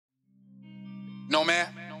No, man.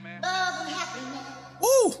 Love and happiness.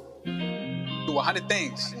 Woo! Do 100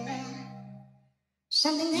 things.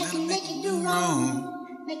 Something that can make you do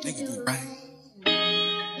wrong, make you do right.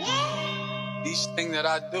 Each thing that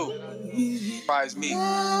I do surprise me.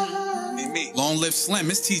 Be me. Long live Slim,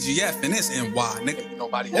 it's TGF and it's NY, nigga.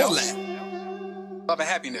 Nobody All else. that. Love and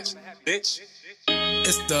happiness, bitch.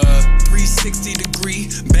 It's the 360-degree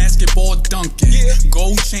basketball dunking,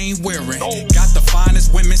 gold chain wearing. Got the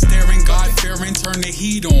finest women staring, God-fearing. Turn the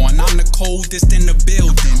heat on. I'm the coldest in the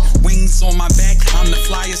building. Wings on my back, I'm the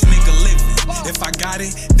flyest nigga living. If I got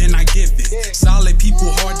it, then I give it. Solid people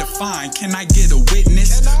hard to find. Can I get a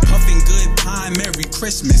witness? Puffing good pine, Merry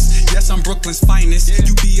Christmas. Yes, I'm Brooklyn's finest.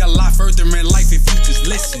 You be a lot further in life if you just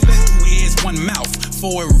listen. 2 ears, 1 mouth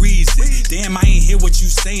for a reason. Damn, I ain't hear what you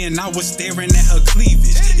saying. I was staring at her cleavage.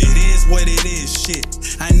 It is what it is, shit.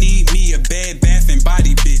 I need me a bad bath and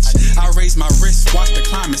body bitch. I raise my wrist, watch the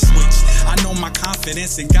climate switch. I know my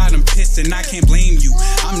confidence and got them pissed, and I can't blame you.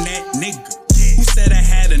 I'm that nigga who said I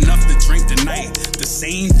had enough to drink tonight. The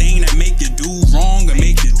same thing that make you do wrong or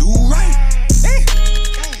make you do right.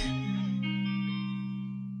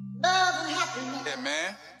 Love and happiness. Yeah,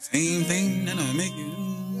 man. Same thing that'll make you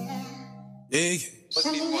do. Yeah.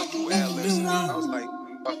 Wasn't even going through ad-libs. I was like,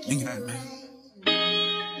 fuck you.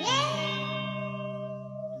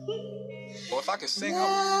 Well, if I could sing, I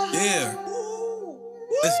would. Yeah.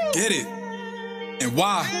 Let's get it. And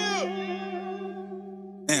why?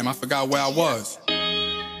 Damn, I forgot where I was.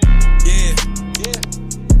 Yeah.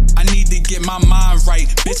 I need to get my mind right.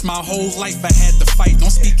 Bitch, my whole life I had to fight.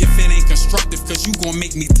 Don't speak if it ain't constructive, cause you gon'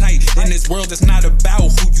 make me tight. In this world, it's not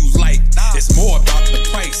about who you like. It's more about the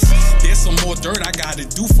price. There's some more dirt I gotta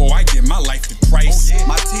do before I get my life to Christ.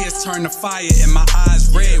 My tears turn to fire and my eyes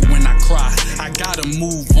red when I cry. I gotta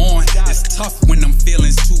move on. It's tough when them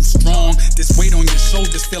feelings too strong. This weight on your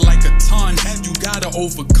shoulders feel like a ton. You gotta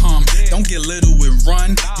overcome. Don't get little and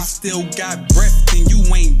run. You still got breath and you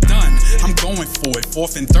ain't done. I'm going for it.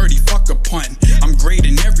 4th and 30, fuck a punt. I'm great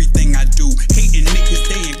in everything I do. Hating niggas,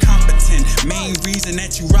 they incompetent. Main reason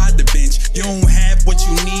that you ride the bench. You don't have what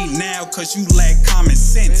you need now cause you lack common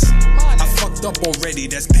sense. I fucked up already,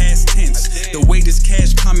 that's past tense. The way this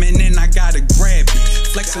cash coming in, I gotta grab it.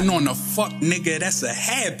 Flexing on a fuck nigga, that's a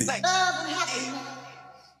habit. Love and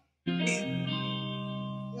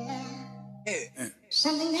happiness.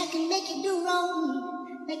 Something that can make you do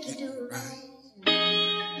wrong, make you do right.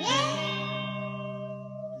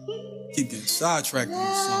 Keep getting sidetracked on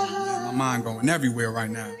this song, man. My mind going everywhere right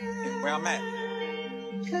now. Where I'm at.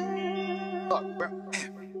 Fuck, bro.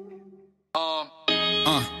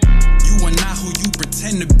 You are not who you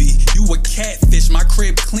pretend to be. You a catfish, my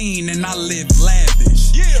crib clean and I live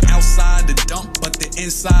lavish. Outside the dump, but the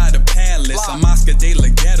inside a palace. I'm Oscar de la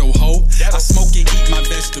Ghetto, ho. I smoke and eat my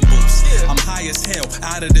vegetables. I'm high as hell,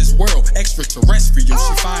 out of this world, extraterrestrial.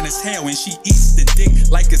 She fine as hell and she eats the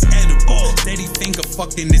dick like it's edible. Steady finger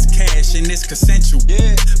fucking this cash and it's consensual.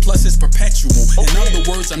 Plus it's perpetual. In other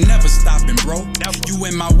words, I'm never stopping, bro. You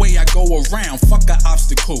in my way, I go around. Fuck an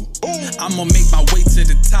obstacle. I'ma make my way to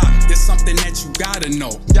the top. It's something that you gotta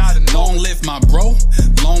know. Long live my bro,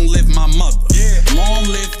 long live my mother. Long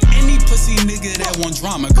live any pussy nigga that want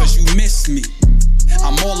drama, cause you miss me.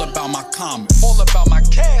 I'm all about my comments, All about my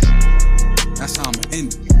cash. that's how I'ma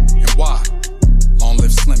end it. And why? Long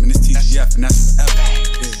live Slim and it's TGF and that's forever.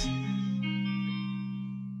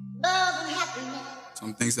 Love and happiness.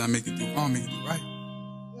 Some things that make you do wrong, make you do right.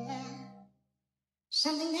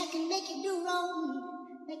 Something that can make you do wrong,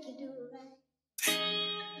 make you do right.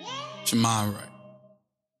 Get your mind right.